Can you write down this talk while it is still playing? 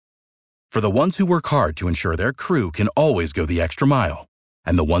For the ones who work hard to ensure their crew can always go the extra mile,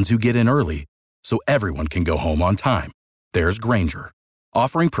 and the ones who get in early so everyone can go home on time, there's Grainger,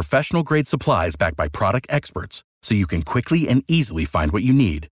 offering professional-grade supplies backed by product experts so you can quickly and easily find what you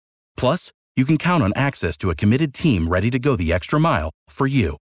need. Plus, you can count on access to a committed team ready to go the extra mile for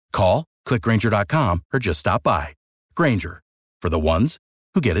you. Call, click Grainger.com, or just stop by. Grainger, for the ones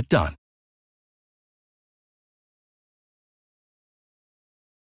who get it done.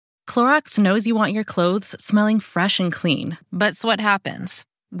 Clorox knows you want your clothes smelling fresh and clean, but so what happens?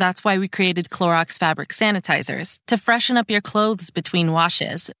 That's why we created Clorox fabric sanitizers to freshen up your clothes between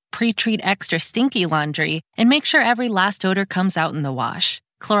washes, pre-treat extra stinky laundry, and make sure every last odor comes out in the wash.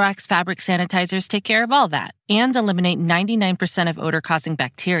 Clorox fabric sanitizers take care of all that and eliminate 99% of odor-causing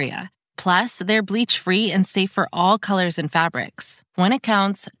bacteria. Plus, they're bleach-free and safe for all colors and fabrics. When it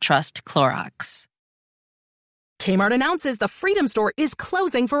counts, trust Clorox. Kmart announces the Freedom Store is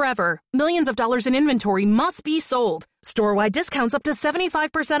closing forever. Millions of dollars in inventory must be sold. Store-wide discounts up to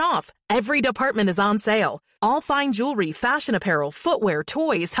 75% off. Every department is on sale. All fine jewelry, fashion apparel, footwear,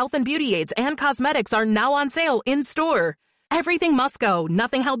 toys, health and beauty aids, and cosmetics are now on sale in-store. Everything must go,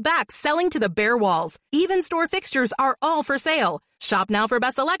 nothing held back, selling to the bare walls. Even store fixtures are all for sale. Shop now for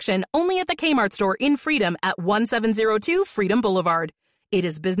best selection only at the Kmart store in Freedom at 1702 Freedom Boulevard. It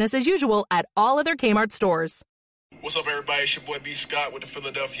is business as usual at all other Kmart stores. What's up, everybody? It's your boy B. Scott with the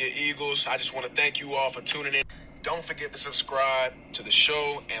Philadelphia Eagles. I just want to thank you all for tuning in. Don't forget to subscribe to the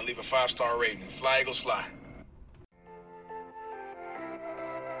show and leave a 5-star rating. Fly, Eagles, fly.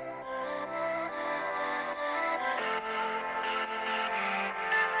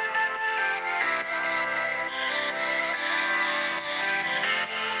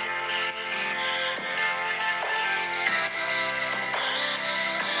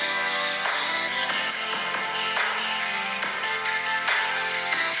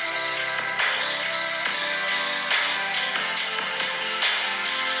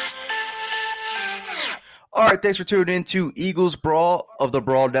 All right, thanks for tuning in to Eagles Brawl of the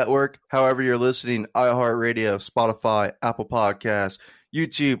Brawl Network. However you're listening, iHeartRadio, Spotify, Apple Podcasts,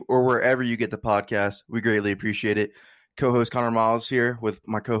 YouTube, or wherever you get the podcast, we greatly appreciate it. Co-host Connor Miles here with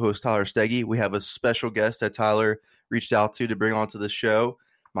my co-host Tyler Steggy. We have a special guest that Tyler reached out to bring onto the show,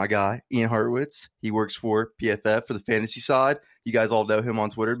 my guy, Ian Hartwitz. He works for PFF for the fantasy side. You guys all know him on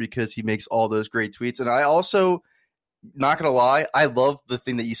Twitter because he makes all those great tweets. And I also, not going to lie, I love the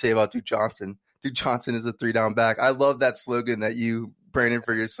thing that you say about Duke Johnson. Duke Johnson is a 3-down back. I love that slogan that you branded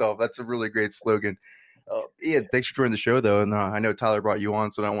for yourself. That's a really great slogan. Ian, thanks for joining the show, though. And I know Tyler brought you on,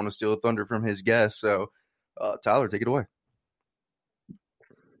 so I don't want to steal the thunder from his guest. So, Tyler, take it away.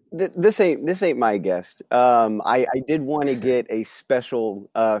 This ain't my guest. I did want to get a special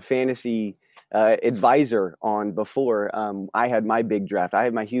fantasy advisor on before. I had my big draft. I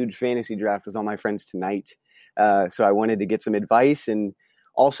had my huge fantasy draft with all my friends tonight. So I wanted to get some advice and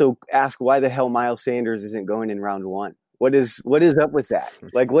also ask why the hell Miles Sanders isn't going in round one. What is up with that?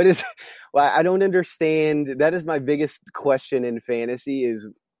 Like, I don't understand. That is my biggest question in fantasy is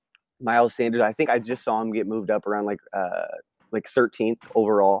Miles Sanders. I think I just saw him get moved up around like 13th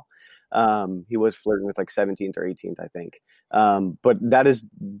overall. He was flirting with like 17th or 18th, I think. But that is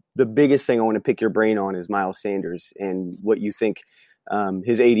the biggest thing I want to pick your brain on is Miles Sanders and what you think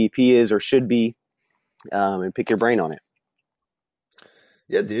his ADP is or should be, and pick your brain on it.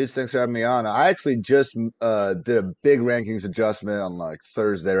 Yeah, dudes, thanks for having me on. I actually just did a big rankings adjustment on like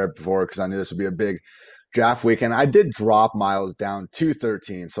Thursday right before because I knew this would be a big draft weekend. I did drop Miles down to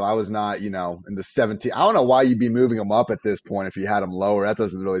 13, so I was not, in the 17. I don't know why you'd be moving him up at this point if you had him lower. That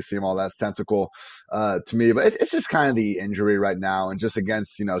doesn't really seem all that sensical to me, but it's just kind of the injury right now and just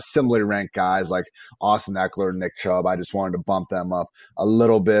against, similarly ranked guys like Austin Eckler, Nick Chubb. I just wanted to bump them up a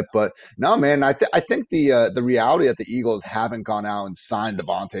little bit, but no, man, I think the reality that the Eagles haven't gone out and signed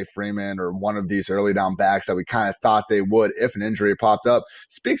Devontae Freeman or one of these early down backs that we kind of thought they would if an injury popped up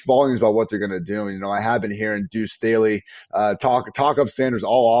speaks volumes about what they're going to do. And, I have been hearing Deuce Staley talk up Sanders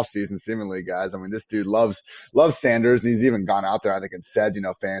all offseason, seemingly, guys. I mean, this dude loves Sanders, and he's even gone out there, I think, and said,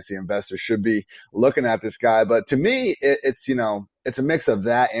 fantasy investors should be looking at this guy. But to me, it's a mix of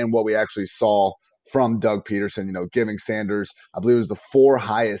that and what we actually saw from Doug Peterson, giving Sanders, I believe it was the 4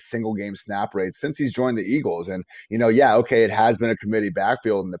 highest single game snap rates since he's joined the Eagles. And, it has been a committee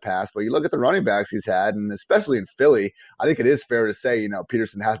backfield in the past, but you look at the running backs he's had, and especially in Philly, I think it is fair to say,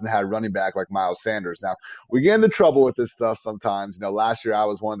 Peterson hasn't had a running back like Miles Sanders. Now, we get into trouble with this stuff sometimes. Last year I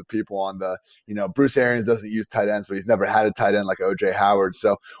was one of the people on the, Bruce Arians doesn't use tight ends, but he's never had a tight end like O.J. Howard.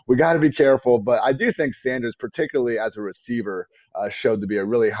 So we got to be careful. But I do think Sanders, particularly as a receiver, showed to be a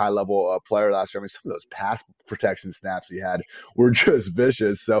really high-level player last year. I mean, some of those pass protection snaps he had were just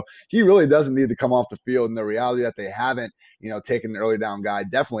vicious. So he really doesn't need to come off the field. And the reality that they haven't, taken an early down guy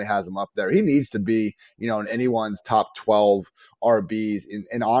definitely has him up there. He needs to be, in anyone's top 12 RBs.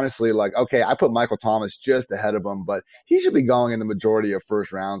 And honestly, like, okay, I put Michael Thomas just ahead of him, but he should be going in the majority of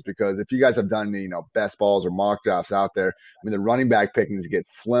first rounds, because if you guys have done any, best balls or mock drafts out there, I mean, the running back pickings get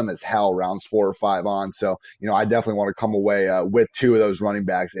slim as hell rounds 4 or 5 on. So, I definitely want to come away with 2 of those running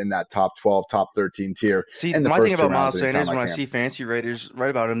backs in that top 12, top 13 tier. See, my thing about Miles Sanders, when I see fantasy writers write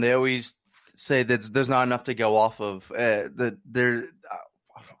about him, they always say that there's not enough to go off of. There's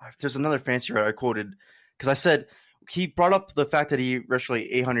another fantasy writer I quoted, because I said he brought up the fact that he rushed like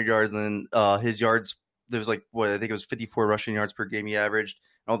 800 yards, and then his yards, there was like, I think it was 54 rushing yards per game he averaged,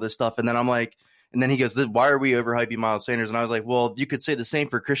 and all this stuff. And then I'm like, and then he goes, why are we overhyping Miles Sanders? And I was like, well, you could say the same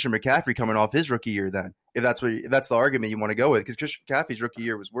for Christian McCaffrey coming off his rookie year then, if that's the argument you want to go with, because Christian McCaffrey's rookie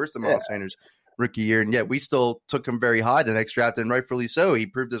year was worse than Miles Sanders' rookie year, and yet we still took him very high the next draft, and rightfully so. He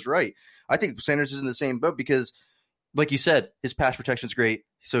proved us right. I think Sanders is in the same boat because, like you said, his pass protection is great,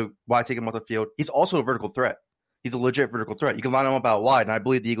 so why take him off the field? He's also a vertical threat. He's a legit vertical threat. You can line him up out wide, and I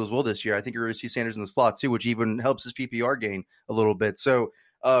believe the Eagles will this year. I think you're going to see Sanders in the slot too, which even helps his PPR gain a little bit. So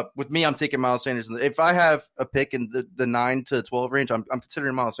with me, I'm taking Miles Sanders. If I have a pick in the 9 to 12 range, I'm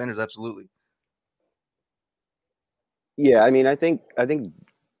considering Miles Sanders, absolutely. Yeah, I mean, I think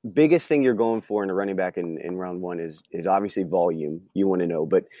biggest thing you're going for in a running back in round 1 is obviously volume. You want to know,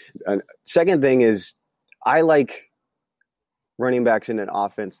 but second thing is I like running backs in an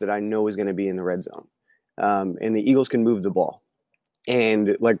offense that I know is going to be in the red zone, and the Eagles can move the ball,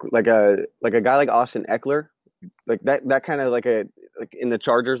 and like a guy like Austin Eckler, like that kind of like in the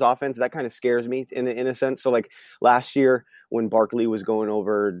Chargers offense, that kind of scares me in a sense. So like last year when Barkley was going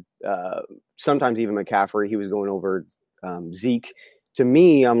over, sometimes even McCaffrey, he was going over Zeke. To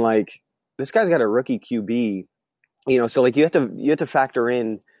me, I'm like, this guy's got a rookie QB, so like you have to factor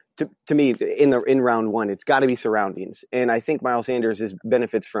in to me in round 1, it's got to be surroundings. And I think Miles Sanders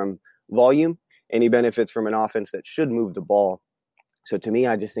benefits from volume, and he benefits from an offense that should move the ball. So to me,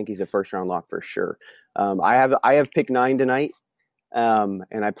 I just think he's a first round lock for sure. I have pick 9 tonight, and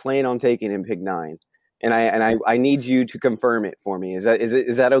I plan on taking him pick 9. And I need you to confirm it for me. Is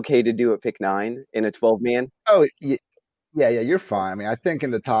that okay to do at pick 9 in a 12-man? Oh, yeah, you're fine. I mean, I think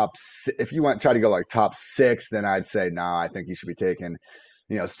in the top, if you try to go like top 6, then I'd say, I think you should be taking,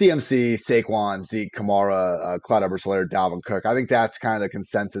 CMC, Saquon, Zeke, Kamara, Clyde Edwards-Helaire, Dalvin Cook. I think that's kind of the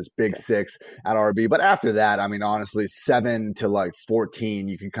consensus big 6 at RB. But after that, I mean, honestly, 7 to like 14,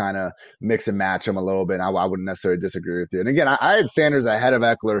 you can kind of mix and match them a little bit. I wouldn't necessarily disagree with you. And again, I had Sanders ahead of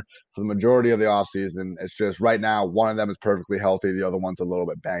Eckler for the majority of the offseason. It's just right now, one of them is perfectly healthy. The other one's a little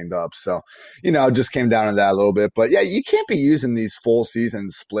bit banged up. So, it just came down to that a little bit. But yeah, you can't be using these full season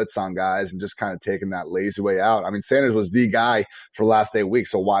splits on guys and just kind of taking that lazy way out. I mean, Sanders was the guy for the last 8 weeks.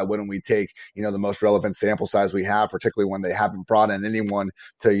 So why wouldn't we take, the most relevant sample size we have, particularly when they haven't brought in anyone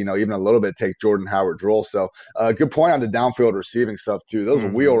to, even a little bit take Jordan Howard's role. So good point on the downfield receiving stuff too. Those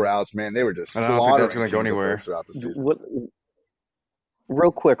wheel routes, man, they were just slaughtering. That's going to go anywhere throughout the season.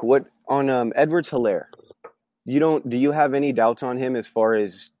 Real quick, what on Edwards-Helaire? Do you have any doubts on him as far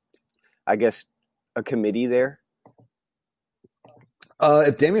as, I guess, a committee there?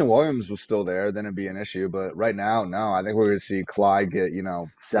 If Damian Williams was still there, then it'd be an issue. But right now, no. I think we're going to see Clyde get,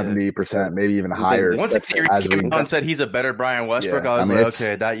 70%, maybe even higher. Once he came on and said he's a better Brian Westbrook, I was like,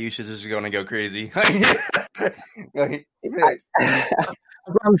 okay, that usage is going to go crazy. That's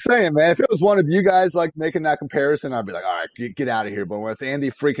what I'm saying, man. If it was one of you guys like making that comparison, I'd be like, all right, get out of here. But when it's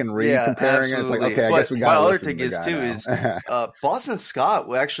Andy freaking Reid comparing absolutely. It, it's like, okay, I guess we got. My other thing is Boston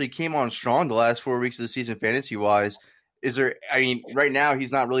Scott actually came on strong the last 4 weeks of the season fantasy wise. Right now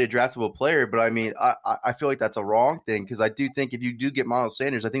he's not really a draftable player, but I mean, I feel like that's a wrong thing, because I do think if you do get Miles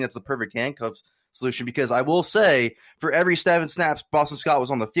Sanders, I think that's the perfect handcuffs solution, because I will say for every 7 snaps Boston Scott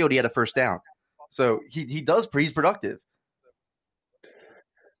was on the field, he had a first down. So he's productive.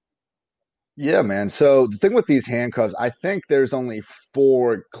 Yeah, man. So the thing with these handcuffs, I think there's only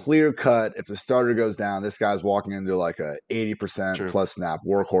 4 clear cut. If the starter goes down, this guy's walking into like a 80% plus snap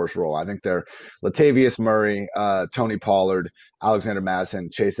workhorse role. I think they're Latavius Murray, Tony Pollard, Alexander Madison,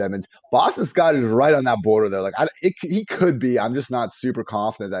 Chase Edmonds. Boston Scott is right on that border there. Like he could be. I'm just not super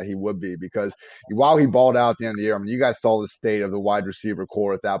confident that he would be, because while he balled out at the end of the year, I mean, you guys saw the state of the wide receiver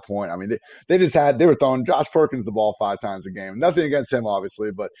core at that point. I mean, they were throwing Josh Perkins the ball 5 times a game. Nothing against him,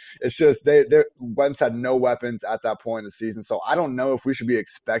 obviously, but it's just Wentz had no weapons at that point in the season. So I don't know if we should be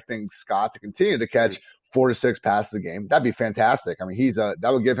expecting Scott to continue to catch 4 to 6 passes a game. That'd be fantastic. I mean, that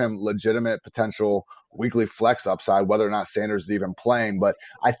would give him legitimate potential weekly flex upside, whether or not Sanders is even playing. But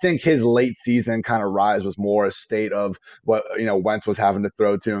I think his late season kind of rise was more a state of what, Wentz was having to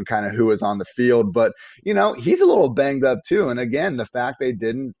throw to and kind of who was on the field. But, he's a little banged up too. And again, the fact they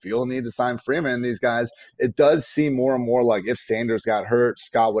didn't feel the need to sign Freeman and these guys, it does seem more and more like if Sanders got hurt,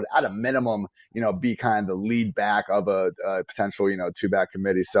 Scott would at a minimum, be kind of the lead back of a potential, two-back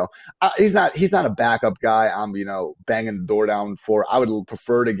committee. So he's not a backup guy I'm, banging the door down for. I would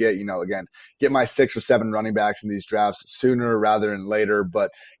prefer to get, get my 6 or 7 running backs in these drafts sooner rather than later.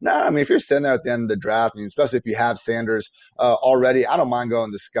 But no, I mean, if you're sitting there at the end of the draft, especially if you have Sanders already, I don't mind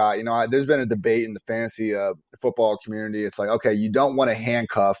going to Scott. There's been a debate in the fantasy football community. It's like, okay, you don't want to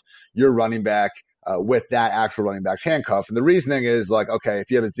handcuff your running back with that actual running back's handcuff. And the reasoning is like, okay, if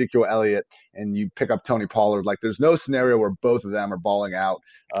you have Ezekiel Elliott and you pick up Tony Pollard, like there's no scenario where both of them are balling out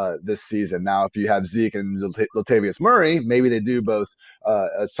this season. Now, if you have Zeke and Latavius Murray, maybe they do both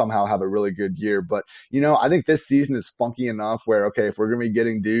somehow have a really good year. But, I think this season is funky enough where, okay, if we're going to be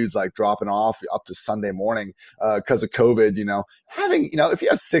getting dudes like dropping off up to Sunday morning because of COVID, having, if you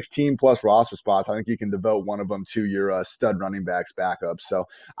have 16 plus roster spots, I think you can devote one of them to your stud running backs backup. So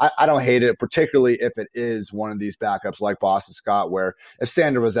I don't hate it, particularly if it is one of these backups like Boston Scott, where if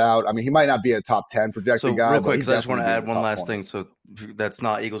Sanders was out, I mean, he might not be a top 10 projected guy. Real quick, because I just want to add one last thing. So that's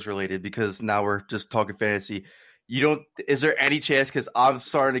not Eagles related, because now we're just talking fantasy. Is there any chance, because I'm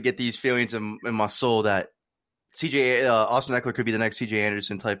starting to get these feelings in my soul that Austin Eckler could be the next CJ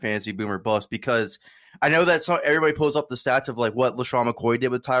Anderson type fantasy boomer bust, because I know that everybody pulls up the stats of like what LaShawn McCoy did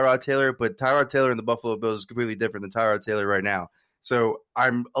with Tyrod Taylor, but Tyrod Taylor in the Buffalo Bills is completely different than Tyrod Taylor right now. So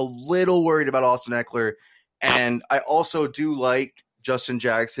I'm a little worried about Austin Eckler. And I also do like Justin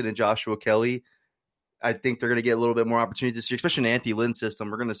Jackson and Joshua Kelly. I think they're going to get a little bit more opportunity this year, especially in the Anthony Lynn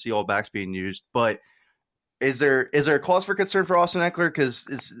system. We're going to see all backs being used. But is there a cause for concern for Austin Eckler? Because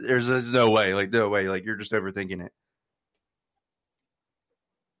there's no way. Like you're just overthinking it.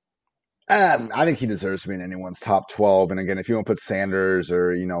 I think he deserves to be in anyone's top 12. And again, if you want to put Sanders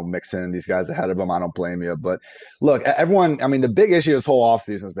or, Mixon and these guys ahead of him, I don't blame you. But look, everyone, I mean, the big issue this whole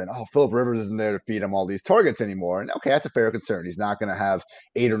offseason has been, Phillip Rivers isn't there to feed him all these targets anymore. And okay, that's a fair concern. He's not going to have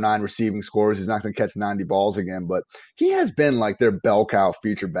 8 or 9 receiving scores. He's not going to catch 90 balls again. But he has been like their bell cow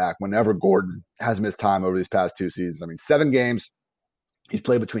feature back whenever Gordon has missed time over these past 2 seasons. I mean, 7 games. He's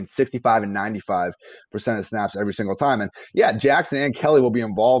played between 65 and 95% of snaps every single time. And yeah, Jackson and Kelly will be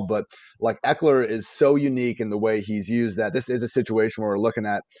involved, but like Eckler is so unique in the way he's used that this is a situation where we're looking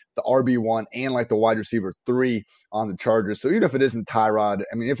at the RB1 and like the wide receiver 3 on the Chargers. So even if it isn't Tyrod,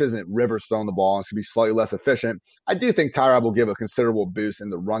 I mean, if it isn't Rivers throwing the ball, it's going to be slightly less efficient. I do think Tyrod will give a considerable boost in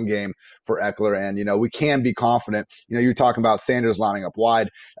the run game for Eckler. And, we can be confident. You're talking about Sanders lining up wide.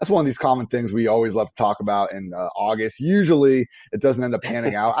 That's one of these common things we always love to talk about in August. Usually it doesn't end up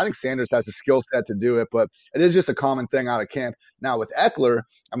panning out. I think Sanders has the skill set to do it, but it is just a common thing out of camp. Now with Eckler,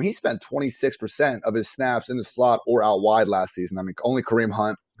 I mean, he spent 26% of his snaps in the slot or out wide last season. I mean, only Kareem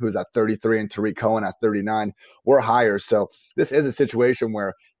Hunt, who's at 33, and Tariq Cohen at 39 were higher. So this is a situation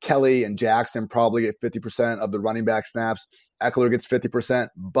where Kelly and Jackson probably get 50% of the running back snaps. Eckler gets 50%,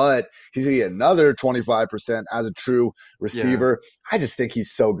 but he's going to get another 25% as a true receiver. Yeah. I just think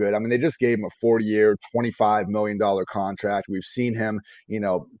he's so good. I mean, they just gave him a 4-year, $25 million contract. We've seen him,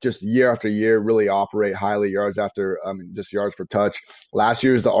 just year after year really operate highly, yards per touch. Last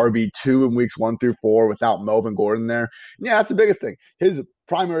year is the RB2 in weeks 1 through 4 without Melvin Gordon there. Yeah, that's the biggest thing. His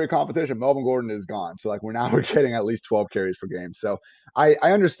primary competition, Melvin Gordon, is gone. So we're getting at least 12 carries per game. So I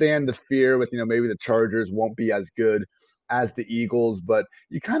understand the fear with, maybe the Chargers won't be as good as the Eagles, but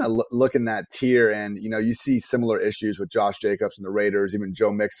you kind of look in that tier and, you see similar issues with Josh Jacobs and the Raiders, even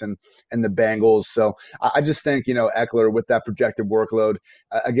Joe Mixon and the Bengals. So I just think, Eckler with that projected workload,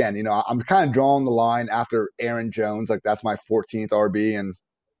 again, I'm kind of drawing the line after Aaron Jones. Like that's my 14th RB, and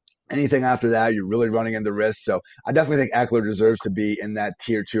anything after that, you're really running into risk. So I definitely think Eckler deserves to be in that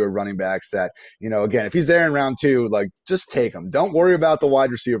tier 2 of running backs that, again, if he's there in round 2, just take him. Don't worry about the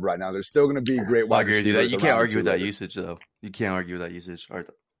wide receiver right now. There's still going to be great wide receivers. You can't argue with that usage, though. You can't argue with that usage.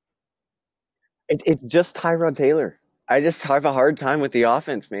 It's just Tyrod Taylor. I just have a hard time with the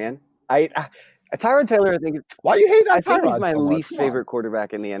offense, man. Tyrod Taylor, I think. Why you hate on Tyrod? I think he's my least favorite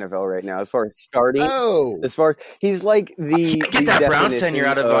quarterback in the NFL right now, as far as starting. He's like I can't get that Browns tenure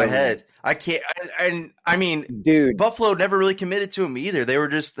out of my head. I can't. And I mean, dude, Buffalo never really committed to him either. They were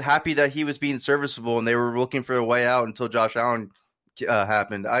just happy that he was being serviceable, and they were looking for a way out until Josh Allen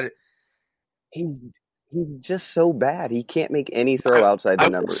happened. He's just so bad. He can't make any throw outside the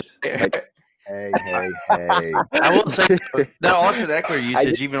numbers. Hey. I will say that Austin Eckler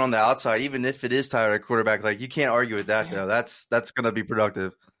usage, even on the outside, even if it is Tyler quarterback, you can't argue with that, though. That's going to be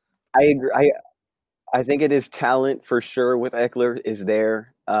productive. I agree. I think it is talent for sure with Eckler is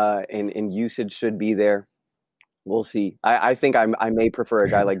there, and usage should be there. We'll see. I think I may prefer a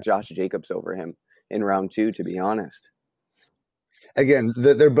guy like Josh Jacobs over him in round 2, to be honest. Again,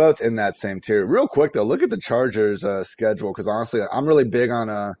 they're both in that same tier. Real quick, though, look at the Chargers' schedule, because honestly, I'm really big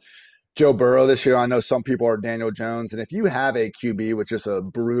on Joe Burrow this year. I know some people are Daniel Jones. And if you have a QB with just a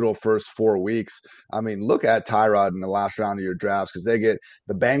brutal first 4 weeks, I mean, look at Tyrod in the last round of your drafts, because they get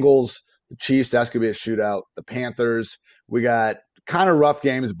the Bengals, the Chiefs. That's going to be a shootout. The Panthers. We got kind of rough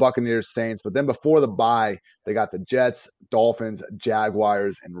games, Buccaneers, Saints. But then before the bye, they got the Jets, Dolphins,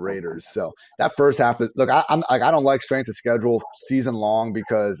 Jaguars, and Raiders. So that first half, look, I don't like strength of schedule season long,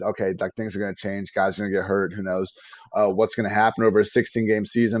 because, okay, like things are going to change. Guys are going to get hurt. Who knows what's going to happen over a 16-game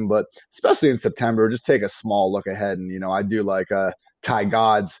season. But especially in September, just take a small look ahead. And, I do like Ty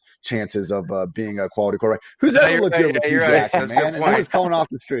God's chances of being a quality quarterback. Who's ever looked good with Hugh Jackson, man? And he was coming off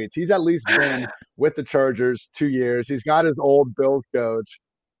the streets. He's at least been with the Chargers 2 years. He's got his old Bills coach.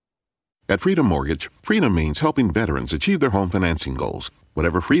 At Freedom Mortgage, freedom means helping veterans achieve their home financing goals.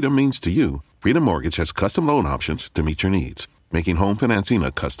 Whatever freedom means to you, Freedom Mortgage has custom loan options to meet your needs, making home financing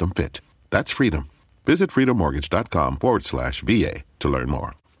a custom fit. That's freedom. Visit freedommortgage.com/VA to learn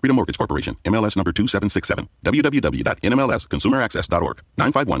more. Freedom Mortgage Corporation, MLS number 2767, www.nmlsconsumeraccess.org,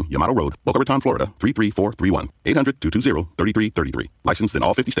 951 Yamato Road, Boca Raton, Florida, 33431, 800-220-3333. Licensed in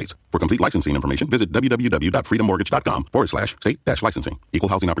all 50 states. For complete licensing information, visit www.freedommortgage.com/state-licensing. Equal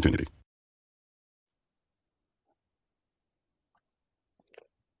housing opportunity.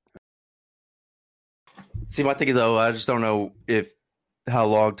 See, my thing though, I just don't know how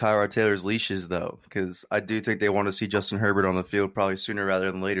long Tyrod Taylor's leash is, though, because I do think they want to see Justin Herbert on the field probably sooner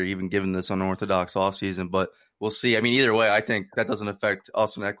rather than later, even given this unorthodox offseason. But we'll see. I mean, either way, I think that doesn't affect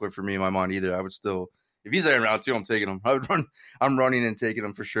Austin Eckler for me in my mind either. I would still, if he's there in round 2, I'm taking him. I'm running and taking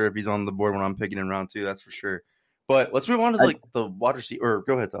him for sure if he's on the board when I'm picking in round 2. That's for sure. But let's move on to the wide receiver. Or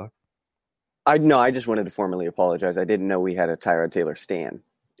go ahead, Todd. I just wanted to formally apologize. I didn't know we had a Tyrod Taylor stan.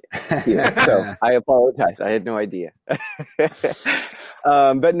 So I apologize. I had no idea.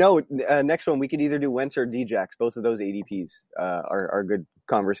 But no, next one, we could either do Wentz or Djax. Both of those ADPs are good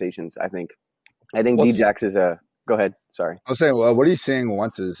conversations, I think. I think Djax is a – go ahead. Sorry. I was saying, well, what are you seeing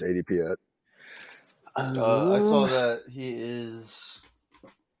Wentz's ADP at? I saw that he is –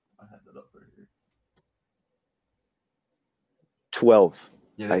 I have it up right here. 12,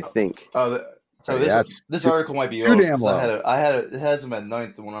 I think. This article might be old. Too damn low. It has him at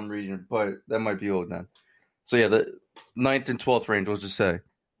 9th when I'm reading it, but that might be old now. So yeah, the 9th and 12th range, we'll just say.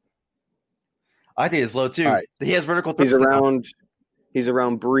 I think it's low too. Right. He has vertical. He's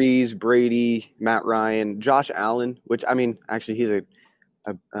around Breeze, Brady, Matt Ryan, Josh Allen. Which I mean, actually, he's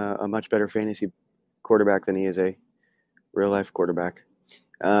a much better fantasy quarterback than he is a real life quarterback.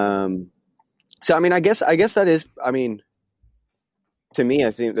 So I mean, I guess that is. I mean, to me,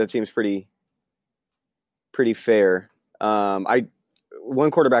 I think that seems pretty fair.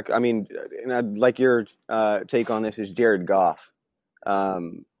 One quarterback, I mean, and I'd like your take on this is Jared Goff.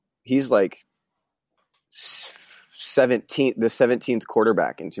 He's like the 17th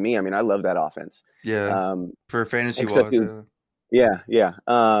quarterback, and to me, I mean, I love that offense. Yeah, for fantasy wise. Yeah.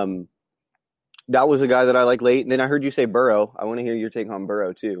 That was a guy that I like late, and then I heard you say Burrow. I want to hear your take on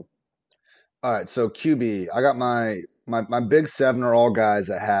Burrow too. All right, so QB, I got my big 7 are all guys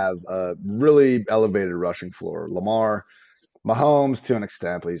that have a really elevated rushing floor. Lamar, Mahomes to an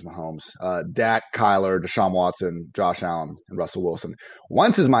extent, please, Mahomes. Dak, Kyler, Deshaun Watson, Josh Allen, and Russell Wilson.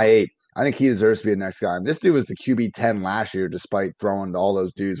 Wentz is my 8. I think he deserves to be the next guy. And this dude was the QB 10 last year, despite throwing to all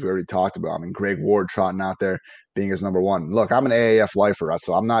those dudes we already talked about. I mean, Greg Ward trotting out there being his number 1. Look, I'm an AAF lifer,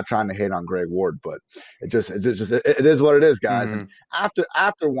 so I'm not trying to hate on Greg Ward, but it is what it is, guys. Mm-hmm. And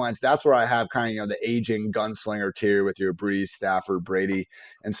after Wentz, that's where I have kind of, the aging gunslinger tier with your Breeze, Stafford, Brady,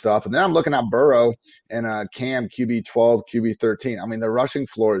 and stuff. And then I'm looking at Burrow and Cam, QB 12, QB 13. I mean, the rushing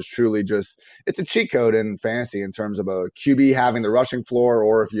floor is truly it's a cheat code in fantasy in terms of a QB having the rushing floor,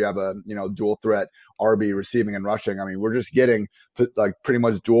 or if you have a dual threat RB receiving and rushing. I mean, we're just getting like pretty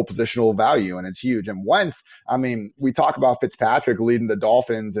much dual positional value, and it's huge. And Wentz, I mean, we talk about Fitzpatrick leading the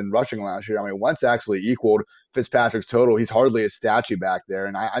Dolphins in rushing last year. I mean, Wentz actually equaled Fitzpatrick's total. He's hardly a statue back there.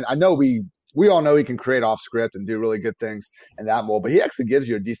 And I know we all know he can create off script and do really good things in that mold, but he actually gives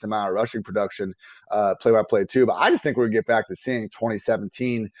you a decent amount of rushing production, play-by-play too. But I just think we're going to get back to seeing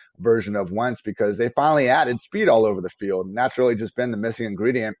 2017 version of Wentz, because they finally added speed all over the field. And that's really just been the missing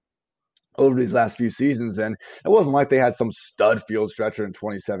ingredient over these last few seasons. And it wasn't like they had some stud field stretcher in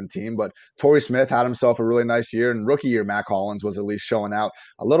 2017, but Torrey Smith had himself a really nice year. And rookie year, Mac Hollins was at least showing out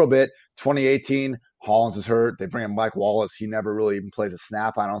a little bit. 2018, Hollins is hurt. They bring in Mike Wallace. He never really even plays a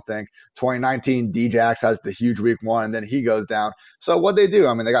snap, I don't think. 2019, D-Jax has the huge week one, and then he goes down. So what they do,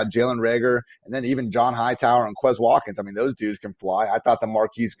 I mean, they got Jalen Reagor, and then even John Hightower and Quez Watkins. I mean, those dudes can fly. I thought the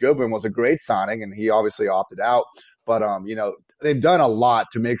Marquise Goodwin was a great signing, and he obviously opted out. But, they've done a lot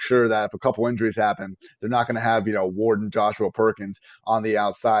to make sure that if a couple injuries happen, they're not going to have, Ward and Joshua Perkins on the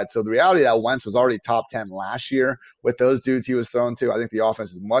outside. So the reality that Wentz was already top 10 last year with those dudes he was thrown to, I think the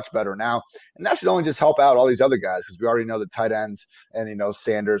offense is much better now. And that should only just help out all these other guys because we already know the tight ends and,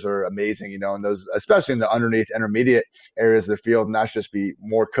 Sanders are amazing, and those, especially in the underneath intermediate areas of the field. And that should just be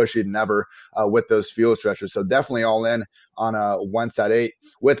more cushy than ever with those field stretchers. So definitely all in on Wentz at 8.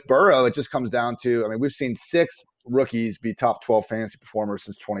 With Burrow, it just comes down to, we've seen 6 rookies be top 12 fantasy performers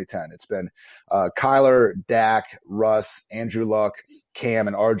since 2010. It's been Kyler, Dak, Russ, Andrew Luck, Cam,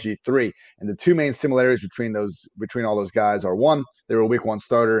 and RG3. And the two main similarities between all those guys are, 1, they were a week 1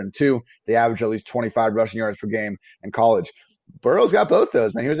 starter, and 2, they average at least 25 rushing yards per game in college. Burrow's got both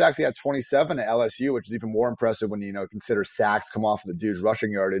those, man. He was actually at 27 at LSU, which is even more impressive when you consider sacks come off of the dude's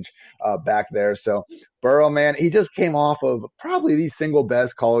rushing yardage back there. So Burrow, man, he just came off of probably the single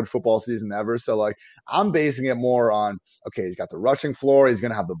best college football season ever. So, I'm basing it more on, okay, he's got the rushing floor. He's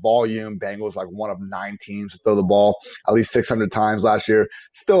going to have the volume. Bengals, one of 9 teams to throw the ball at least 600 times last year.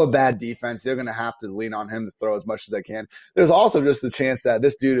 Still a bad defense. They're going to have to lean on him to throw as much as they can. There's also just the chance that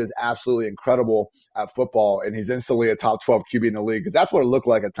this dude is absolutely incredible at football, and he's instantly a top 12 QB in the league, because that's what it looked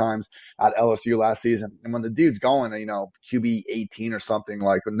like at times at LSU last season. And when the dude's going, QB 18 or something,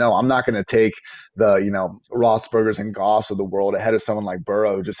 no, I'm not going to take the, Roethlisbergers and Goffs of the world ahead of someone like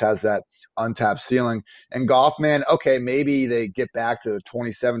Burrow, who just has that untapped ceiling. And Goff, man, okay, maybe they get back to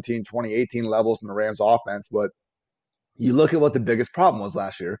 2017, 2018 levels in the Rams offense, but you look at what the biggest problem was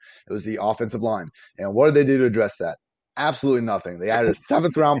last year. It was the offensive line. And what did they do to address that? Absolutely nothing. They added a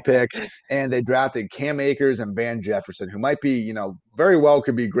 7th-round pick, and they drafted Cam Akers and Van Jefferson, who might be, very well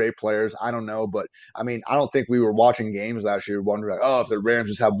could be great players. I don't know. But, I don't think we were watching games last year wondering, if the Rams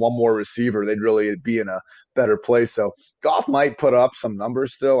just have one more receiver, they'd really be in a better place. So Goff might put up some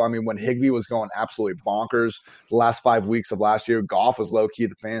numbers still. When Higbee was going absolutely bonkers the last 5 weeks of last year, Goff was low-key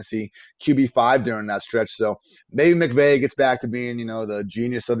the fantasy QB5 during that stretch. So maybe McVay gets back to being, the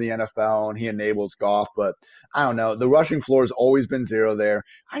genius of the NFL, and he enables Goff. But I don't know. The rushing floor has always been 0 there.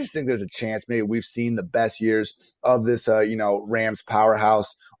 I just think there's a chance maybe we've seen the best years of this, Rams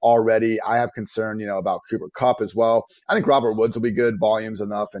powerhouse already. I have concern, about Cooper Kupp as well. I think Robert Woods will be good, volumes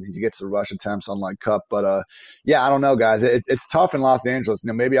enough, and he gets the rush attempts unlike Kupp. But, I don't know, guys. It's tough in Los Angeles.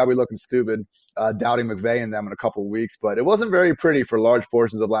 Maybe I'll be looking stupid doubting McVay and them in a couple of weeks, but it wasn't very pretty for large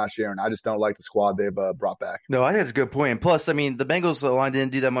portions of last year, and I just don't like the squad they've brought back. No, I think that's a good point. And plus, the Bengals line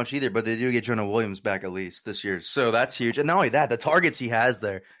didn't do that much either, but they do get Jonah Williams back at least this year. So that's huge. And not only that, the targets he has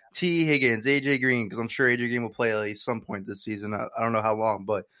there, T. Higgins, A.J. Green, because I'm sure A.J. Green will play at least some point this season. I don't know how long,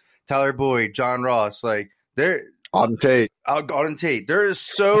 but Tyler Boyd, John Ross, they're Auden Tate. Auden Tate. There's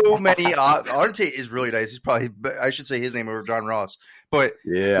so many. Auden Tate is really nice. He's probably, I should say his name over John Ross. But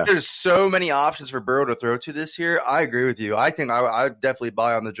yeah, there's so many options for Burrow to throw to this year. I agree with you. I think I definitely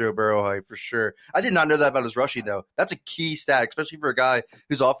buy on the Joe Burrow hype for sure. I did not know that about his rushing, though. That's a key stat, especially for a guy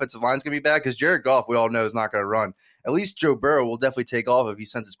whose offensive line is going to be bad, because Jared Goff, we all know, is not going to run. At least Joe Burrow will definitely take off if he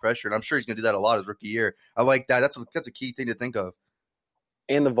senses pressure, and I'm sure he's going to do that a lot his rookie year. I like that. That's a key thing to think of.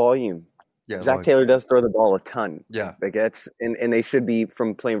 And the volume. Yeah, Zach Taylor does throw the ball a ton. Yeah. And they should be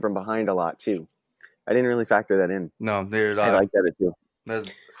playing from behind a lot, too. I didn't really factor that in. No, I like that, too. That's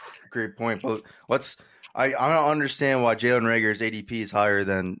a great point. But I don't understand why Jalen Reagor's ADP is higher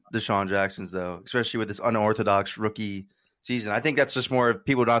than Deshaun Jackson's, though, especially with this unorthodox rookie season. I think that's just more of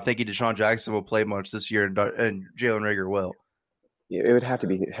people not thinking Deshaun Jackson will play much this year, and Jalen Reagor will. Yeah, it would have to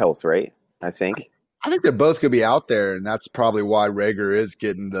be health, right? I think. I think they're both going to be out there, and that's probably why Reagor is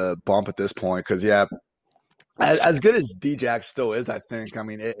getting the bump at this point. Because, as good as D-Jack still is, I think,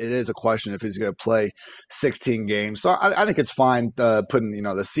 it is a question if he's going to play 16 games. So I think it's fine putting,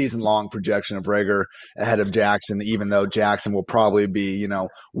 the season-long projection of Reagor ahead of Jackson, even though Jackson will probably be,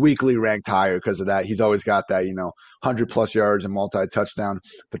 weekly ranked higher because of that. He's always got that, 100-plus yards and multi-touchdown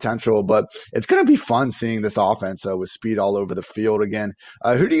potential. But it's going to be fun seeing this offense with speed all over the field again.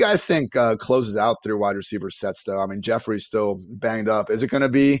 Who do you guys think closes out their wide receiver sets, though? Jeffrey's still banged up. Is it going to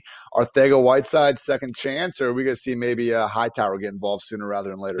be Arcega-Whiteside's second chance, or are we going to see maybe Hightower get involved sooner rather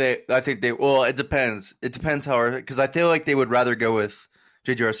than later? I think it depends. It depends because I feel like they would rather go with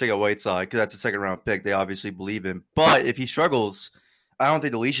J.J. Arcega-Whiteside because that's a second-round pick. They obviously believe in. But if he struggles, I don't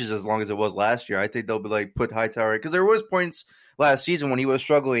think the leash is as long as it was last year. I think they'll be like put Hightower, because there was points last season when he was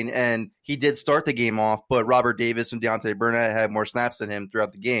struggling and he did start the game off, but Robert Davis and Deontay Burnett had more snaps than him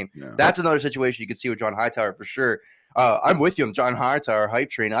throughout the game. Yeah. That's another situation you can see with John Hightower for sure. I'm with you on the John Hightower hype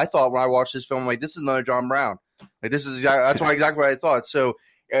train. I thought when I watched this film, like, this is another John Brown. Like, that's exactly what I thought. So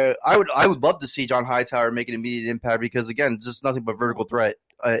I would love to see John Hightower make an immediate impact because, again, just nothing but vertical threat,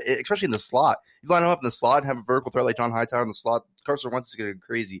 especially in the slot. You line him up in the slot and have a vertical threat like John Hightower in the slot, Carson Wentz is going to go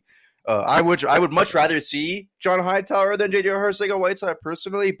crazy. I would much rather see John Hightower than J.J. Arcega-Whiteside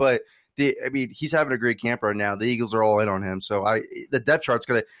personally, but he's having a great camp right now. The Eagles are all in on him, so the depth chart's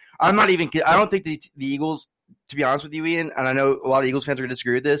gonna. I don't think the Eagles, to be honest with you, Ian, and I know a lot of Eagles fans are gonna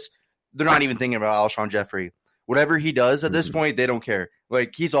disagree with this. They're not even thinking about Alshon Jeffrey. Whatever he does at this point, they don't care.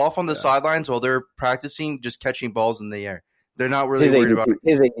 Like, he's off on the sidelines while they're practicing, just catching balls in the air. They're not really worried about it.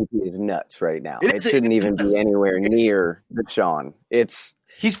 His ADP is nuts right now. It shouldn't even be anywhere near Deshaun.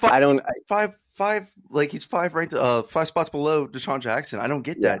 He's five. Like, he's five five spots below Deshaun Jackson. I don't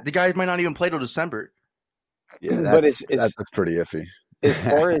get that. The guy might not even play till December. Yeah, that's pretty iffy. As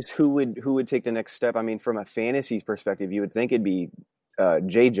far as who would take the next step, I mean, from a fantasy perspective, you would think it'd be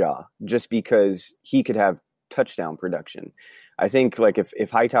J-Jaw, just because he could have touchdown production. I think, like, if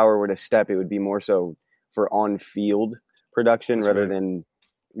Hightower were to step, it would be more so for on-field production rather than,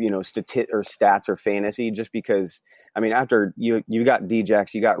 stats or fantasy, just because, I mean, after you got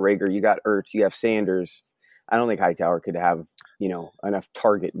Djax, you got Rager, you got Ertz, you have Sanders. I don't think Hightower could have, enough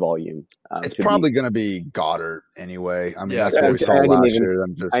target volume. It's probably going to be Goddard anyway. I mean, that's what we saw last year.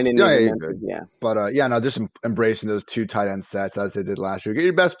 But just embracing those two tight end sets as they did last year. Get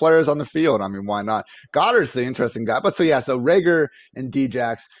your best players on the field. I mean, why not? Goddard's the interesting guy. But so Rager and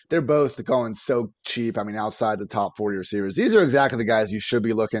Djax, they're both going so cheap. I mean, outside the top 40 receivers. These are exactly the guys you should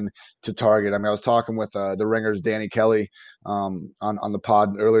be looking to target. I mean, I was talking with the Ringers, Danny Kelly, on the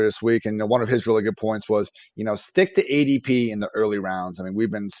pod earlier this week, and one of his really good points was, stick to ADP in the early rounds. I mean, we've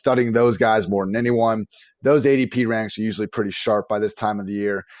been studying those guys more than anyone. Those ADP ranks are usually pretty sharp by this time of the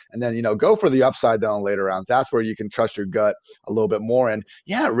year. And then, go for the upside down in later rounds. That's where you can trust your gut a little bit more. And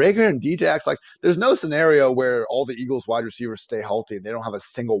Rager and Djax, like, there's no scenario where all the Eagles wide receivers stay healthy and they don't have a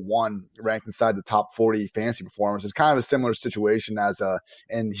single one ranked inside the top 40 fantasy performers. It's kind of a similar situation as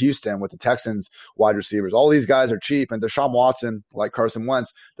in Houston with the Texans wide receivers. All these guys are cheap, and Deshaun Watson, like Carson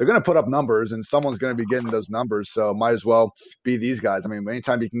Wentz, they're going to put up numbers, and someone's going to be getting those numbers. So might as well be these guys. I mean,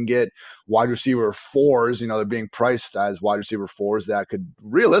 anytime you can get wide receiver fours, they're being priced as wide receiver fours that could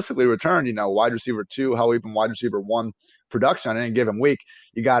realistically return, wide receiver 2, how even wide receiver 1 production on any given week,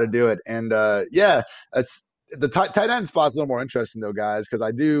 you got to do it. And that's the tight end spot's a little more interesting though, guys, because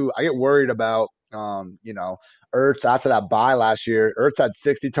I get worried about Ertz after that bye last year. Ertz had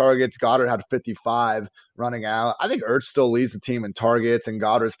 60 targets. Goddard had 55 running out. I think Ertz still leads the team in targets, and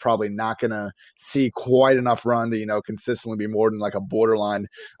Goddard's probably not going to see quite enough run to, consistently be more than like a borderline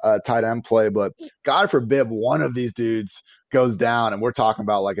tight end play. But God forbid one of these dudes goes down, and we're talking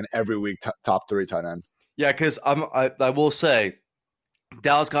about like an every week top 3 tight end. Yeah, because I will say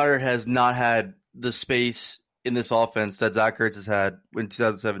Dallas Goedert has not had the space in this offense that Zach Ertz has had in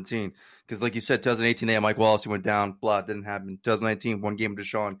 2017. Because like you said, 2018, they had Mike Wallace, he went down, blah, didn't happen. 2019, one game with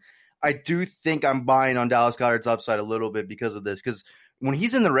Deshaun. I do think I'm buying on Dallas Goedert's upside a little bit because of this. Because when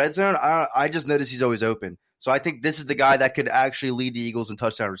he's in the red zone, I just notice he's always open. So I think this is the guy that could actually lead the Eagles in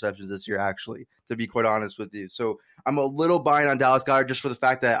touchdown receptions this year, actually, to be quite honest with you. So I'm a little buying on Dallas Goedert just for the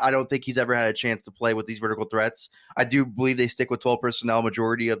fact that I don't think he's ever had a chance to play with these vertical threats. I do believe they stick with 12 personnel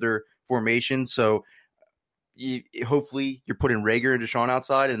majority of their formation. So hopefully you're putting Rager and Deshaun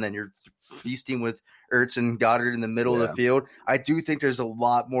outside, and then you're feasting with Ertz and Goddard in the middle of the field. I do think there's a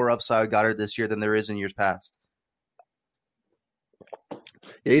lot more upside with Goddard this year than there is in years past.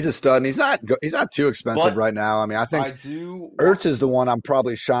 Yeah, he's a stud, and he's not too expensive right now. I mean, I think Ertz is the one I'm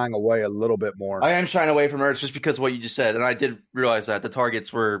probably shying away a little bit more. I am shying away from Ertz just because of what you just said, and I did realize that the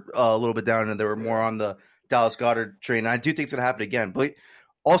targets were a little bit down, and they were more on the Dallas Goedert train. And I do think it's going to happen again. But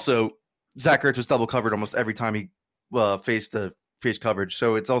also, Zach Ertz was double covered almost every time he faced coverage.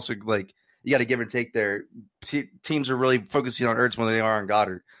 So it's also like you got to give and take there. Teams are really focusing on Ertz more than they are on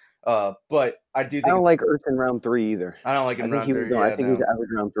Goddard. But I do think I don't like Ertz in round 3 either. I don't like him in round 3. I think he's average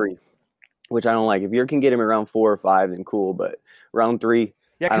round 3, which I don't like. If you can get him around 4 or 5, then cool. But round 3,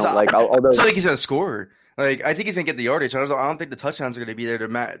 I don't like. Although I think he's going to score. Like, I think he's going to get the yardage. I don't think the touchdowns are going to be there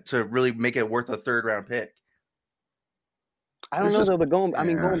to really make it worth a 3rd round pick. I don't know though, but going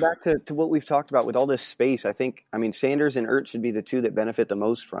back to what we've talked about with all this space, I think Sanders and Ertz should be the two that benefit the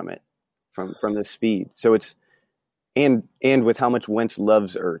most from it, from the speed. So it's and with how much Wentz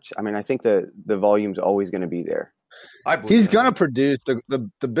loves Ertz, I mean, I think the volume's always going to be there. He's going to produce.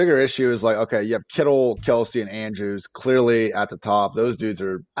 The bigger issue is like, okay, you have Kittle, Kelsey, and Andrews clearly at the top. Those dudes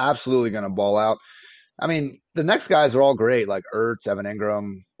are absolutely going to ball out. I mean, the next guys are all great, like Ertz, Evan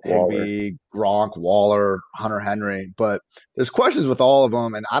Ingram, Higbee, Gronk, Waller, Hunter Henry. But there's questions with all of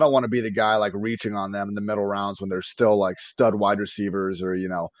them, and I don't want to be the guy like reaching on them in the middle rounds when they're still like stud wide receivers or,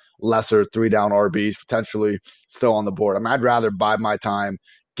 lesser 3-down RBs potentially still on the board. I mean, I'd rather bide my time,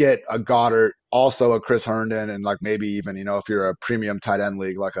 get a Goddard, also a Chris Herndon, and like maybe even, if you're a premium tight end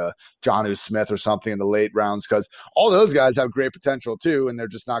league, like a Jonnu Smith or something in the late rounds, because all those guys have great potential too, and they're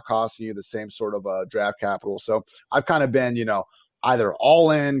just not costing you the same sort of draft capital. So I've kind of been, either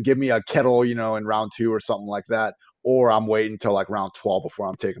all in, give me a Kittle, in round 2 or something like that, or I'm waiting until like round 12 before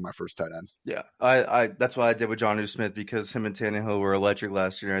I'm taking my first tight end. Yeah, I that's what I did with Jonnu Smith, because him and Tannehill were electric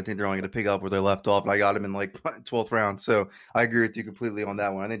last year. I think they're only going to pick up where they left off, and I got him in like 12th round. So I agree with you completely on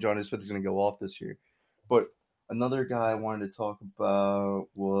that one. I think Jonnu Smith is going to go off this year. But another guy I wanted to talk about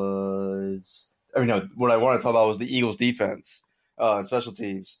was – what I wanted to talk about was the Eagles' defense and special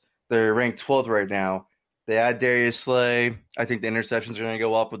teams. They're ranked 12th right now. They add Darius Slay. I think the interceptions are going to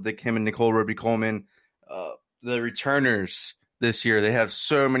go up with him and Nicole Roby-Coleman. The returners this year, they have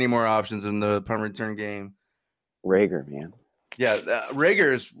so many more options in the punt return game. Rager, man. Yeah,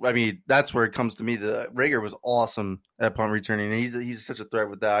 Rager is, that's where it comes to me. Rager was awesome at punt returning, and he's such a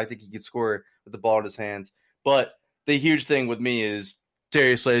threat with that. I think he could score with the ball in his hands. But the huge thing with me is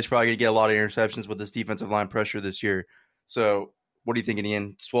Darius Slay is probably going to get a lot of interceptions with this defensive line pressure this year. So what do you think,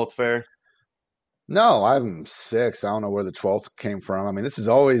 Ian? Is 12th fair? No, I'm 6. I don't know where the 12th came from. I mean, this has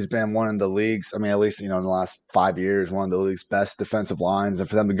always been one of the league's, at least, in the last 5 years, one of the league's best defensive lines. And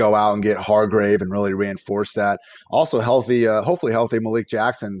for them to go out and get Hargrave and really reinforce that. Also healthy, hopefully healthy Malik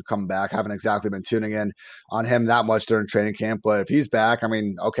Jackson coming back. Haven't exactly been tuning in on him that much during training camp. But if he's back,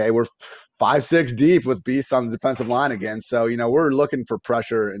 okay, we're 5-6 deep with beasts on the defensive line again. So, we're looking for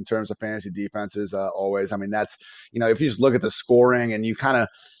pressure in terms of fantasy defenses always. That's, if you just look at the scoring and you kind of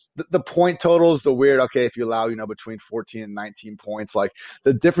 – the point total is the weird, okay, if you allow, between 14 and 19 points, like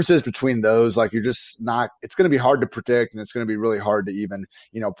the differences between those, like you're just not, it's going to be hard to predict, and it's going to be really hard to even,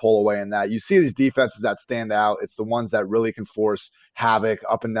 pull away in that. You see these defenses that stand out. It's the ones that really can force havoc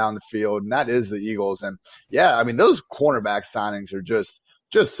up and down the field. And that is the Eagles. And yeah, those cornerback signings are just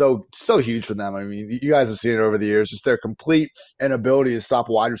so huge for them. You guys have seen it over the years. Just their complete inability to stop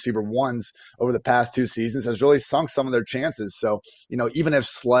wide receiver ones over the past 2 seasons has really sunk some of their chances. So, even if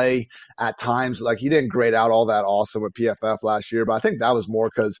Slay at times, like he didn't grade out all that awesome with PFF last year, but I think that was more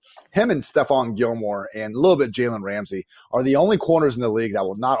because him and Stephon Gilmore and a little bit Jalen Ramsey are the only corners in the league that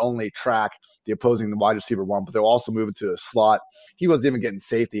will not only track the opposing wide receiver one, but they'll also move into a slot. He wasn't even getting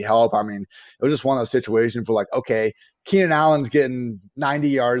safety help. It was just one of those situations for like, okay, Keenan Allen's getting 90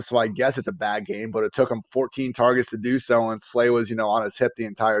 yards, so I guess it's a bad game, but it took him 14 targets to do so, and Slay was, on his hip the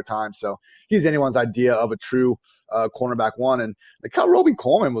entire time. So he's anyone's idea of a true cornerback one. And Nicole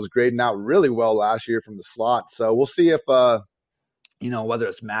Roby-Coleman was grading out really well last year from the slot. So we'll see if whether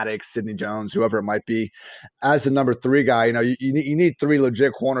it's Maddox, Sidney Jones, whoever it might be, as the number 3 guy, you need 3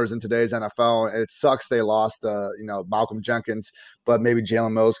 legit corners in today's NFL. And it sucks they lost, Malcolm Jenkins, but maybe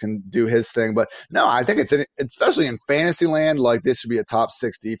Jalen Mills can do his thing. But no, I think especially in fantasy land, like this should be a top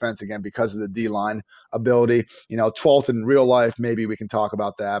 6 defense again because of the D-line ability. 12th in real life, maybe we can talk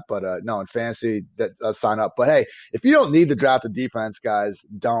about that. But no, in fantasy, that sign up. But hey, if you don't need to draft a defense, guys,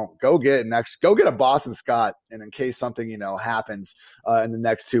 don't go get a Boston Scott, and in case something happens in the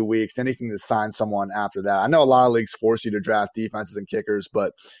next 2 weeks, then you can just sign someone after that. I know a lot of leagues force you to draft defenses and kickers,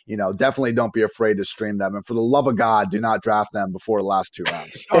 but definitely don't be afraid to stream them. And for the love of God, do not draft them before the last 2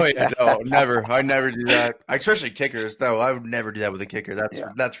 rounds. Oh yeah, no, never. I never do that. Especially kickers. No, I would never do that with a kicker.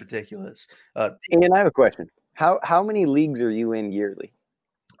 That's ridiculous. Ian, I have a question. How many leagues are you in yearly?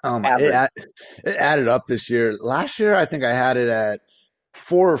 It added up this year. Last year, I think I had it at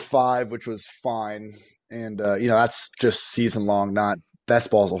 4 or 5, which was fine. And, that's just season long, not best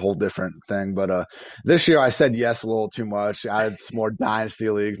ball is a whole different thing. But this year I said yes a little too much. I had some more dynasty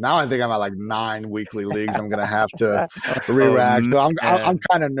leagues. Now I think I'm at like 9 weekly leagues. I'm going to have to re-rack. So I'm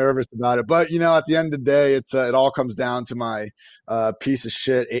kind of nervous about it. But, at the end of the day, it all comes down to my piece of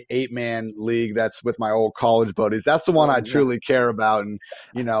shit 8-man league that's with my old college buddies. That's the one I truly care about. And,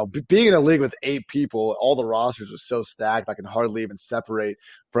 being in a league with 8 people, all the rosters are so stacked, I can hardly even separate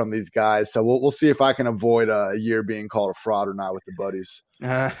from these guys. So we'll see if I can avoid a year being called a fraud or not with the buddies.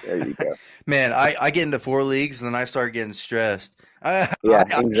 There you go. Man, I get into 4 leagues and then I start getting stressed.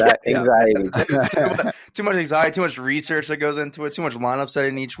 Anxiety. Too much anxiety, too much research that goes into it, too much lineup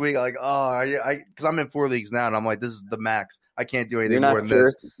setting each week. Like, because I'm in 4 leagues now, and I'm like, this is the max. I can't do anything more than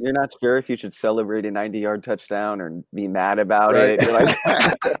this. You're not sure if you should celebrate a 90-yard touchdown or be mad about it. You're like,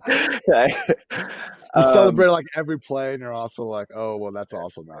 you celebrate like every play, and you're also like, oh, well, that's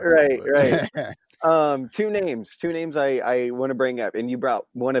also not right. Two names I want to bring up, and you brought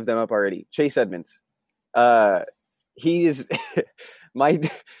one of them up already. Chase Edmonds. He is my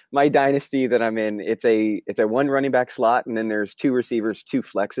dynasty that I'm in. It's a one running back slot, and then there's 2 receivers, 2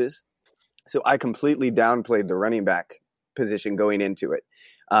 flexes. So I completely downplayed the running back position going into it.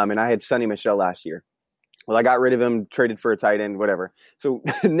 And I had Sonny Michel last year. Well, I got rid of him, traded for a tight end, whatever. So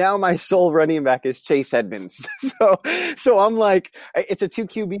now my sole running back is Chase Edmonds. So I'm like, it's a 2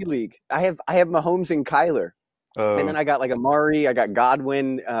 QB league. I have Mahomes and Kyler. And then I got like Amari, I got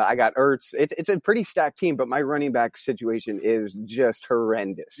Godwin, I got Ertz. It's a pretty stacked team, but my running back situation is just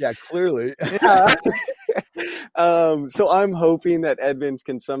horrendous. Yeah, clearly. So I'm hoping that Edmonds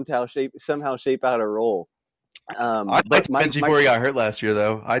can somehow shape out a role. I liked Edmonds before he got hurt last year,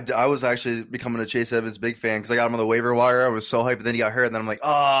 though. I was actually becoming a Chase Edmonds big fan because I got him on the waiver wire. I was so hyped, but then he got hurt, and then I'm like,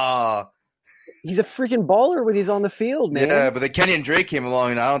 he's a freaking baller when he's on the field, man. Yeah, but then Kenyon Drake came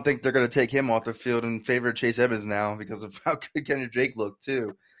along, and I don't think they're going to take him off the field in favor of Chase Edmonds now because of how good Kenyon Drake looked,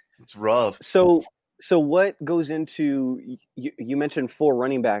 too. It's rough. So what goes into you mentioned 4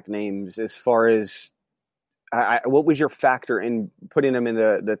 running back names as far as what was your factor in putting them in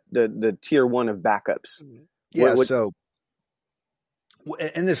the tier 1 of backups? Yeah, so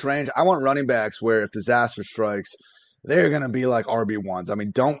in this range, I want running backs where if disaster strikes, they're going to be like RB1s. I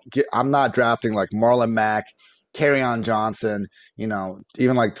mean, I'm not drafting like Marlon Mack, Kerryon Johnson,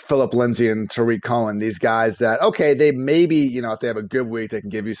 even like Phillip Lindsay and Tariq Cohen, these guys that, okay, they maybe, if they have a good week, they can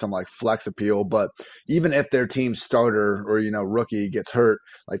give you some like flex appeal. But even if their team starter or, rookie gets hurt,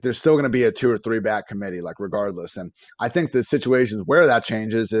 like there's still going to be a 2 or 3 back committee, like regardless. And I think the situations where that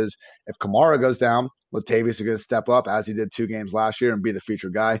changes is if Kamara goes down, Latavius is going to step up as he did 2 games last year and be the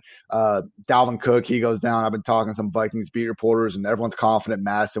featured guy. Dalvin Cook, he goes down. I've been talking to some Vikings beat reporters, and everyone's confident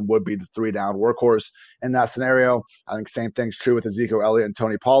Madison would be the 3-down workhorse in that scenario. I think same thing's true with Ezekiel Elliott and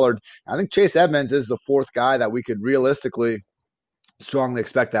Tony Pollard. I think Chase Edmonds is the 4th guy that we could realistically strongly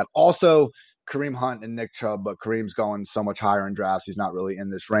expect that. Also, Kareem Hunt and Nick Chubb, but Kareem's going so much higher in drafts. He's not really in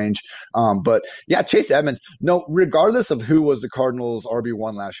this range. But yeah, Chase Edmonds, regardless of who was the Cardinals'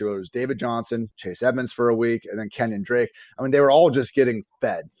 RB1 last year, whether it was David Johnson, Chase Edmonds for a week, and then Kenyon Drake. I mean, they were all just getting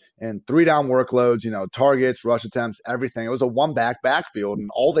fed. And 3-down workloads, targets, rush attempts, everything. It was a 1-back backfield. And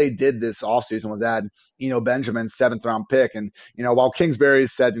all they did this offseason was add Benjamin's 7th-round pick. And, while Kingsbury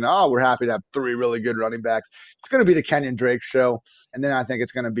said, we're happy to have 3 really good running backs, it's going to be the Kenyon Drake show. And then I think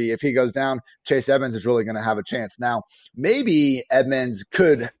it's going to be, if he goes down, Chase Edmonds is really going to have a chance. Now, maybe Edmonds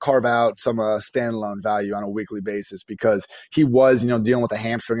could carve out some standalone value on a weekly basis because he was, dealing with a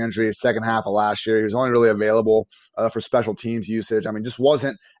hamstring injury the second half of last year. He was only really available for special teams usage. I mean, just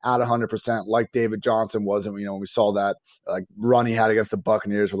wasn't at 100% like David Johnson wasn't, when we saw that like run he had against the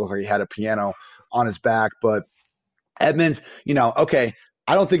Buccaneers, it looked like he had a piano on his back. But Edmonds, okay,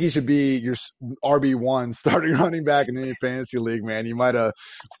 I don't think he should be your RB1 starting running back in any fantasy league, man. You might have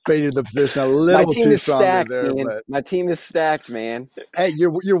faded the position a little too strongly there. But my team is stacked, man. Hey,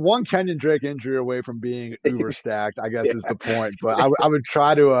 you're one Kenyon Drake injury away from being uber stacked, I guess is the point. But I would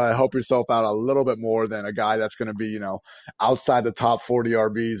try to help yourself out a little bit more than a guy that's going to be, outside the top 40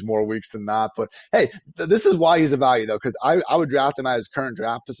 RBs more weeks than not. But hey, this is why he's a value though, because I would draft him at his current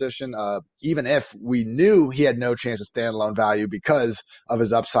draft position, even if we knew he had no chance of standalone value because of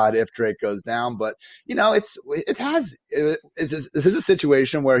his upside if Drake goes down. But this is a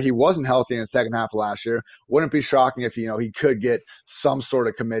situation where he wasn't healthy in the second half of last year. Wouldn't be shocking if he could get some sort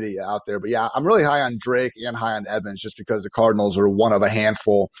of committee out there. But yeah, I'm really high on Drake and high on Edmonds just because the Cardinals are one of a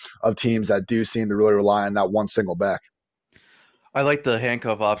handful of teams that do seem to really rely on that one single back. I like the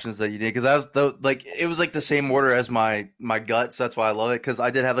handcuff options that you did because it was like the same order as my gut, so that's why I love it, because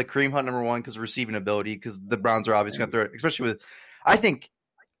I did have like Kareem Hunt number 1 because receiving ability, because the Browns are obviously going to throw it, especially with I think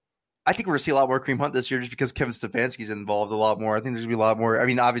we're going to see a lot more Kareem Hunt this year just because Kevin Stefanski's involved a lot more. I think there's going to be a lot more. I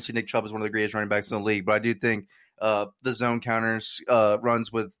mean, obviously Nick Chubb is one of the greatest running backs in the league, but I do think the zone counters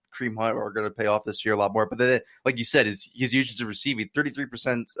runs with Kareem Hunt are going to pay off this year a lot more. But then, like you said, his usage of receiving,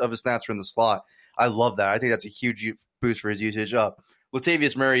 33% of his snaps are in the slot. I love that. I think that's a huge boost for his usage.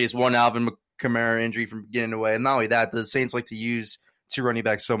 Latavius Murray is one Alvin Kamara injury from getting away. And not only that, the Saints like to use 2 running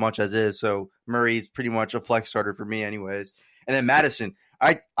backs so much as is. So Murray's pretty much a flex starter for me anyways. And then Madison,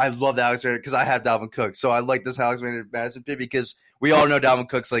 I love the Alexander because I have Dalvin Cook. So I like this Alexander Madison pick because we all know Dalvin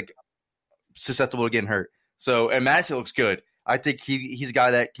Cook's like susceptible to getting hurt. So, and Madison looks good. I think he's a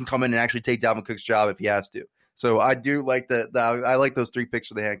guy that can come in and actually take Dalvin Cook's job if he has to. So I do like I like those 3 picks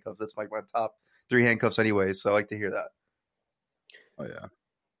for the handcuffs. That's like my top 3 handcuffs anyway. So I like to hear that. Oh yeah.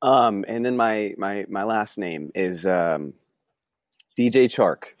 And then my last name is DJ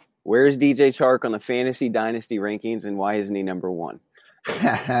Chark. Where is DJ Chark on the fantasy dynasty rankings, and why isn't he number 1?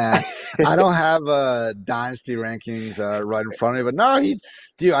 I don't have dynasty rankings right in front of me, but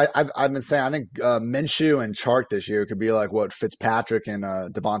no, I've been saying I think Minshew and Chark this year could be like what Fitzpatrick and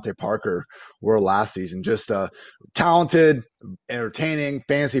Devontae Parker were last season. Just a talented, entertaining,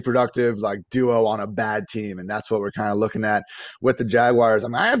 fantasy productive like duo on a bad team, and that's what we're kind of looking at with the Jaguars. I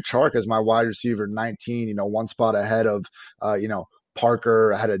mean, I have Chark as my wide receiver 19, one spot ahead of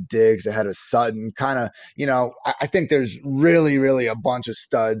Parker, ahead of Diggs, ahead of Sutton. Kind of, I think there's really, really a bunch of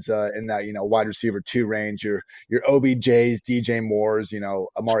studs in that, wide receiver 2 range. Your OBJs, DJ Moores,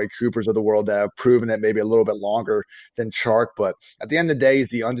 Amari Coopers of the world that have proven it maybe a little bit longer than Chark. But at the end of the day, he's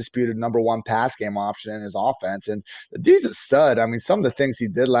the undisputed number 1 pass game option in his offense. And the dude's a stud. I mean, some of the things he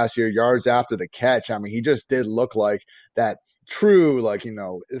did last year, yards after the catch, I mean, he just did look like that true,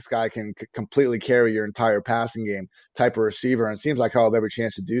 this guy can completely carry your entire passing game type of receiver. And it seems like he'll have every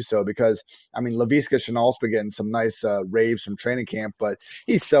chance to do so because, I mean, Laviska Shenault's been getting some nice raves from training camp, but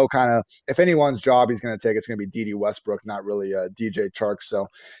he's still kind of, if anyone's job he's going to take, it's going to be D.D. Westbrook, not really DJ Chark. So,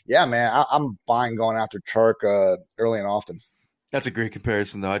 yeah, man, I'm fine going after Chark early and often. That's a great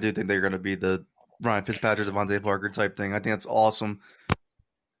comparison, though. I do think they're going to be the Ryan Fitzpatrick, Devontae Parker type thing. I think that's awesome.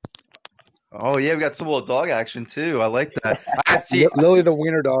 Oh, yeah, we got some little dog action, too. I like that. Lily the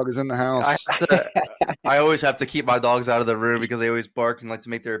wiener dog is in the house. I always have to keep my dogs out of the room because they always bark and like to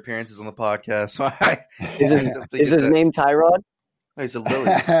make their appearances on the podcast. So is his name Tyrod? Oh, he's a Lily.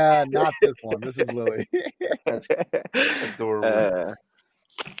 Not this one. This is Lily. That's adorable.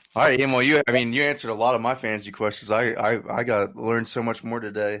 All right, Emil, you answered a lot of my fantasy questions. I got learned so much more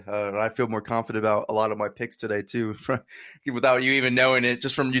today. And I feel more confident about a lot of my picks today too, without you even knowing it.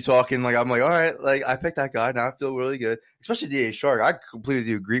 Just from you talking, I'm like, all right, I picked that guy. Now I feel really good, especially D.A. Chark. I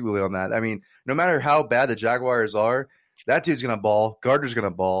completely agree with you on that. I mean, no matter how bad the Jaguars are, that dude's gonna ball. Gardner's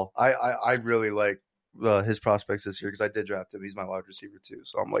gonna ball. I really like his prospects this year because I did draft him. He's my wide receiver too,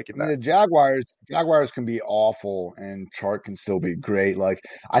 so I'm liking that. The Jaguars can be awful and Chark can still be great.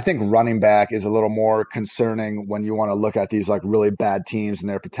 I think running back is a little more concerning when you want to look at these really bad teams and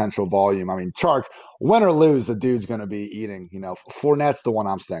their potential volume. I mean, Chark, win or lose, the dude's going to be eating. Fournette's the one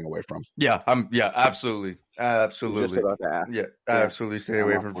I'm staying away from. Yeah, absolutely. Just about to ask. Yeah, absolutely. Stay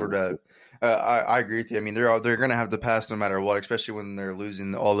away from Fournette. I agree with you. I mean, they're going to have to pass no matter what, especially when they're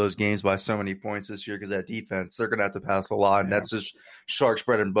losing all those games by so many points this year because that defense, they're going to have to pass a lot, and that's just Chark's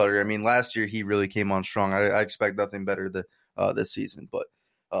bread and butter. I mean, last year he really came on strong. I expect nothing better this season. But,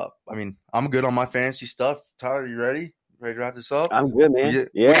 I mean, I'm good on my fantasy stuff. Tyler, you ready? Ready to wrap this up? I'm good, man.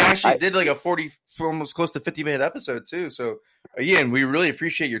 We actually did a 40, almost close to 50-minute episode too. So, again, we really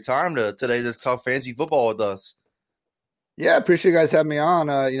appreciate your time today to talk fantasy football with us. Yeah, appreciate you guys having me on.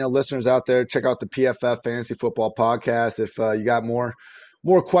 Listeners out there, check out the PFF Fantasy Football Podcast. If you got more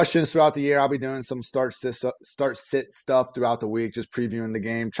questions throughout the year, I'll be doing some start sit stuff throughout the week, just previewing the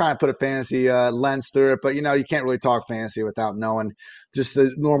game, trying to put a fantasy lens through it. But you can't really talk fantasy without knowing just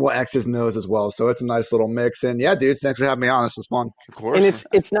the normal X's and O's as well. So it's a nice little mix. And yeah, dudes, thanks for having me on. This was fun. Of course. And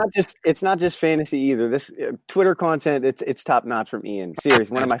it's not just fantasy either. This Twitter content, it's top notch from Ian.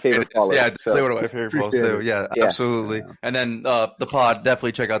 Seriously, one of my favorite followers. Yeah, definitely one of my favorite followers too. Yeah, absolutely. Yeah. And then the pod,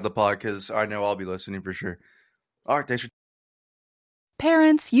 definitely check out the pod because I know I'll be listening for sure. All right, thanks for.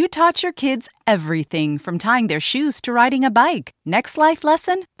 Parents, you taught your kids everything from tying their shoes to riding a bike. Next life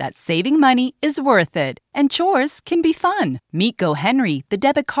lesson? That saving money is worth it. And chores can be fun. Meet GoHenry, the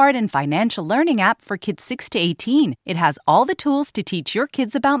debit card and financial learning app for kids 6 to 18. It has all the tools to teach your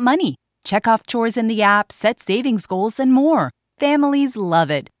kids about money. Check off chores in the app, set savings goals, and more. Families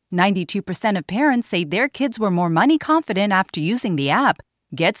love it. 92% of parents say their kids were more money confident after using the app.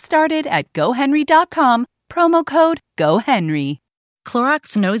 Get started at GoHenry.com, promo code GoHenry.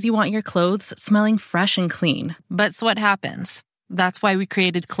 Clorox knows you want your clothes smelling fresh and clean, but so what happens? That's why we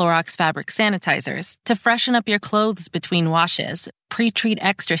created Clorox fabric sanitizers to freshen up your clothes between washes, pre-treat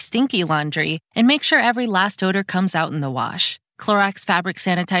extra stinky laundry, and make sure every last odor comes out in the wash. Clorox fabric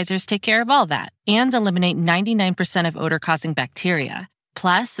sanitizers take care of all that and eliminate 99% of odor-causing bacteria.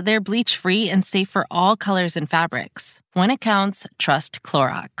 Plus, they're bleach-free and safe for all colors and fabrics. When it counts, trust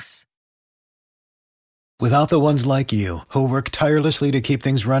Clorox. Without the ones like you, who work tirelessly to keep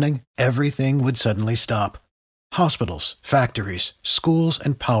things running, everything would suddenly stop. Hospitals, factories, schools,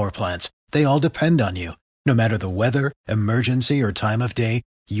 and power plants, they all depend on you. No matter the weather, emergency, or time of day,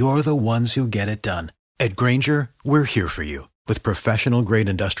 you're the ones who get it done. At Grainger, we're here for you with professional-grade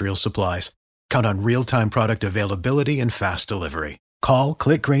industrial supplies, count on real-time product availability and fast delivery. Call,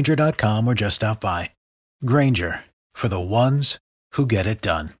 click Grainger.com, or just stop by. Grainger, for the ones who get it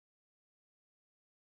done.